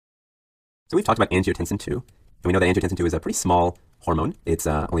So we've talked about angiotensin 2, and we know that angiotensin 2 is a pretty small hormone. It's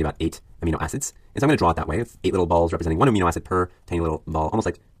only about 8 amino acids. And so I'm going to draw it that way, with 8 little balls representing 1 amino acid per tiny little ball, almost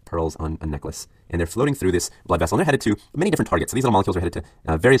like pearls on a necklace. And they're floating through this blood vessel, and they're headed to many different targets. So these little molecules are headed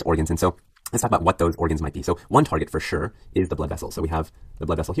to various organs. And so let's talk about what those organs might be. So one target for sure is the blood vessel. So we have the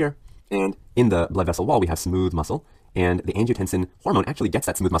blood vessel here, and in the blood vessel wall, we have smooth muscle. And the angiotensin hormone actually gets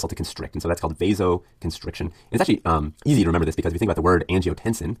that smooth muscle to constrict. And so that's called vasoconstriction. And it's actually easy to remember this because if you think about the word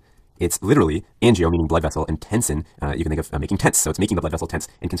angiotensin, it's literally angio, meaning blood vessel, and tensin, you can think of making tense. So it's making the blood vessel tense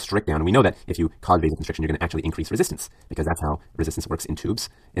and constrict down. And we know that if you cause vasoconstriction, you're going to actually increase resistance because that's how resistance works in tubes.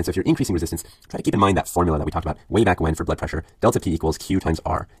 And so if you're increasing resistance, try to keep in mind that formula that we talked about way back when for blood pressure, delta P equals Q times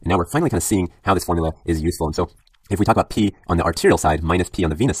R. And now we're finally kind of seeing how this formula is useful. And so if we talk about P on the arterial side minus P on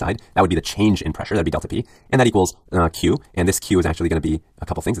the venous side, that would be the change in pressure. That would be delta P. And that equals Q. And this Q is actually going to be a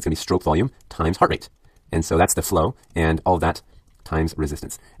couple things. It's going to be stroke volume times heart rate. And so that's the flow and all of that times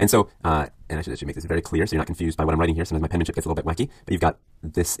resistance. And so, and I should make this very clear so you're not confused by what I'm writing here. Sometimes my penmanship gets a little bit wacky, but you've got,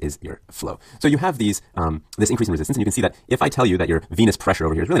 this is your flow. So you have these, this increase in resistance, and you can see that if I tell you that your venous pressure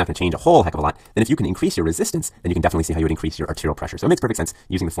over here is really not going to change a whole heck of a lot, then if you can increase your resistance, then you can definitely see how you would increase your arterial pressure. So it makes perfect sense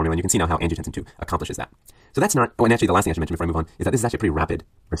using the formula, and you can see now how angiotensin 2 accomplishes that. So that's not, oh, and actually the last thing I should mention before I move on is that this is actually a pretty rapid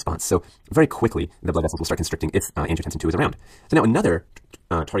response. So very quickly, the blood vessels will start constricting if angiotensin 2 is around. So now another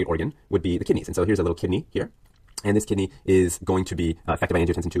target organ would be the kidneys. And so here's a little kidney here. And this kidney is going to be affected by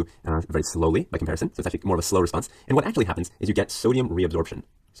angiotensin 2 very slowly by comparison. So it's actually more of a slow response. And what actually happens is you get sodium reabsorption.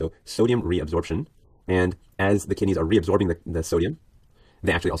 So sodium reabsorption. And as the kidneys are reabsorbing the sodium,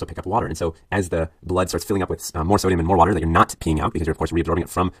 they actually also pick up water. And so as the blood starts filling up with more sodium and more water that you're not peeing out because you're, of course, reabsorbing it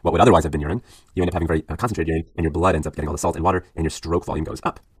from what would otherwise have been urine, you end up having very concentrated urine, and your blood ends up getting all the salt and water, and your stroke volume goes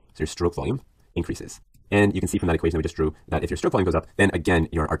up. So your stroke volume increases. And you can see from that equation that we just drew that if your stroke volume goes up, then again,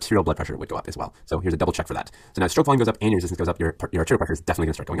 your arterial blood pressure would go up as well. So here's a double check for that. So now stroke volume goes up and your resistance goes up, your arterial pressure is definitely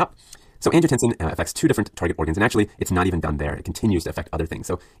going to start going up. So angiotensin affects 2 different target organs, and actually it's not even done there. It continues to affect other things.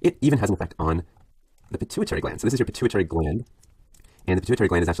 So it even has an effect on the pituitary gland. So this is your pituitary gland. And the pituitary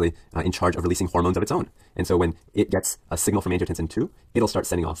gland is actually in charge of releasing hormones of its own. And so when it gets a signal from angiotensin 2, it'll start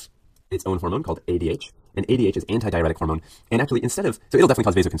sending off its own hormone called ADH. And ADH is antidiuretic hormone. And actually, instead of, so it'll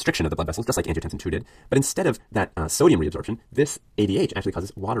definitely cause vasoconstriction of the blood vessels, just like angiotensin 2 did. But instead of that sodium reabsorption, this ADH actually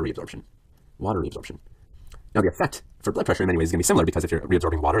causes water reabsorption. Water reabsorption. Now, the effect for blood pressure in many ways is going to be similar because if you're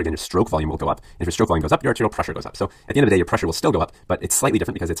reabsorbing water, again, your stroke volume will go up. And if your stroke volume goes up, your arterial pressure goes up. So at the end of the day, your pressure will still go up, but it's slightly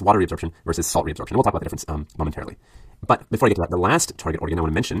different because it's water reabsorption versus salt reabsorption. And we'll talk about the difference momentarily. But before I get to that, the last target organ I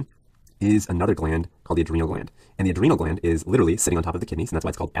want to mention is another gland called the adrenal gland. And the adrenal gland is literally sitting on top of the kidneys, and that's why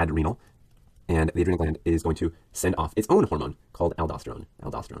it's called adrenal. And the adrenal gland is going to send off its own hormone called aldosterone.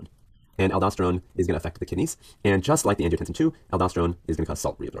 And aldosterone is going to affect the kidneys. And just like the angiotensin 2, aldosterone is going to cause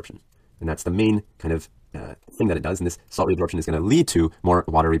salt reabsorption. And that's the main kind of thing that it does. And this salt reabsorption is going to lead to more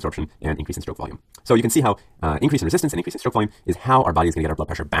water reabsorption and increase in stroke volume. So you can see how increase in resistance and increase in stroke volume is how our body is going to get our blood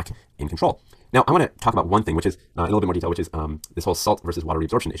pressure back in control. Now, I want to talk about one thing, which is in a little bit more detail, which is this whole salt versus water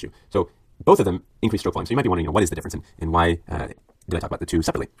reabsorption issue. So both of them increase stroke volume. So you might be wondering, what is the difference and why did I talk about the two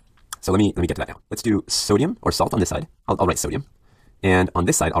separately? So let me get to that now. Let's do sodium or salt on this side. I'll write sodium. And on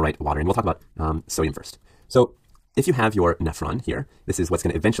this side, I'll write water. And we'll talk about sodium first. So if you have your nephron here, this is what's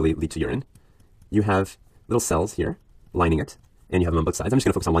going to eventually lead to urine. You have little cells here lining it, and you have them on both sides. I'm just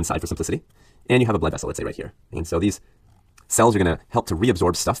going to focus on one side for simplicity. And you have a blood vessel, let's say right here. And so these cells are going to help to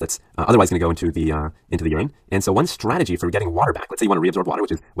reabsorb stuff that's otherwise going to go into the urine. And so one strategy for getting water back, let's say you want to reabsorb water,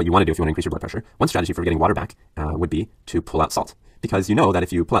 which is what you want to do if you want to increase your blood pressure. One strategy for getting water back would be to pull out salt. Because you know that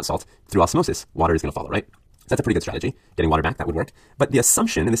if you pull out salt through osmosis, water is going to follow, right? So that's a pretty good strategy. Getting water back, that would work. But the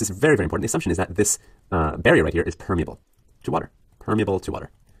assumption, and this is very, very important, the assumption is that this barrier right here is permeable to water. Permeable to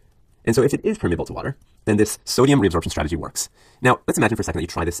water. And so if it is permeable to water, then this sodium reabsorption strategy works. Now, let's imagine for a second that you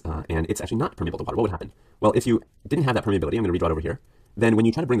try this and it's actually not permeable to water. What would happen? Well, if you didn't have that permeability, I'm going to redraw it over here, then when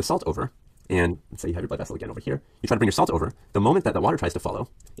you try to bring the salt over, and let's say you have your blood vessel again over here, you try to bring your salt over, the moment that the water tries to follow,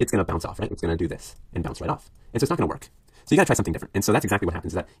 it's going to bounce off, right? It's going to do this and bounce right off. And so it's not going to work. So you got to try something different. And so that's exactly what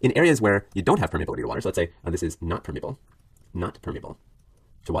happens, is that in areas where you don't have permeability to water, so let's say this is not permeable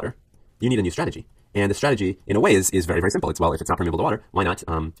to water, you need a new strategy. And the strategy, in a way, is very, very simple. It's, well, if it's not permeable to water, why not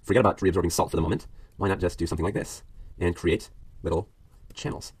forget about reabsorbing salt for the moment? Why not just do something like this and create little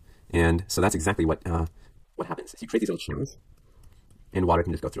channels? And so that's exactly what happens. Is you create these little channels, and water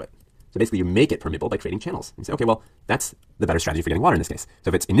can just go through it. So basically, you make it permeable by creating channels. And you say, okay, well, that's the better strategy for getting water in this case. So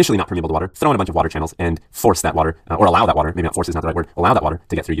if it's initially not permeable to water, throw in a bunch of water channels and force that water, or allow that water, maybe not force is not the right word, allow that water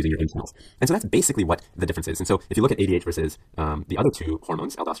to get through using your own channels. And so that's basically what the difference is. And so if you look at ADH versus the other two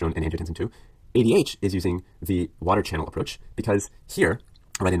hormones, aldosterone and angiotensin 2, ADH is using the water channel approach because here,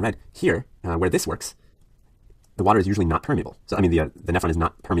 right in red, here, where this works, the water is usually not permeable. So, I mean, the nephron is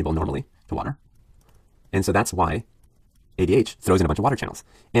not permeable normally to water. And so that's why ADH throws in a bunch of water channels.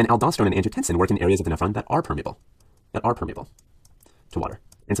 And aldosterone and angiotensin work in areas of the nephron that are permeable to water.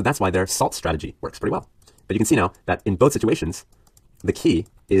 And so that's why their salt strategy works pretty well. But you can see now that in both situations, the key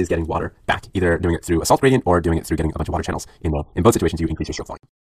is getting water back, either doing it through a salt gradient or doing it through getting a bunch of water channels. In both situations, you increase your stroke volume.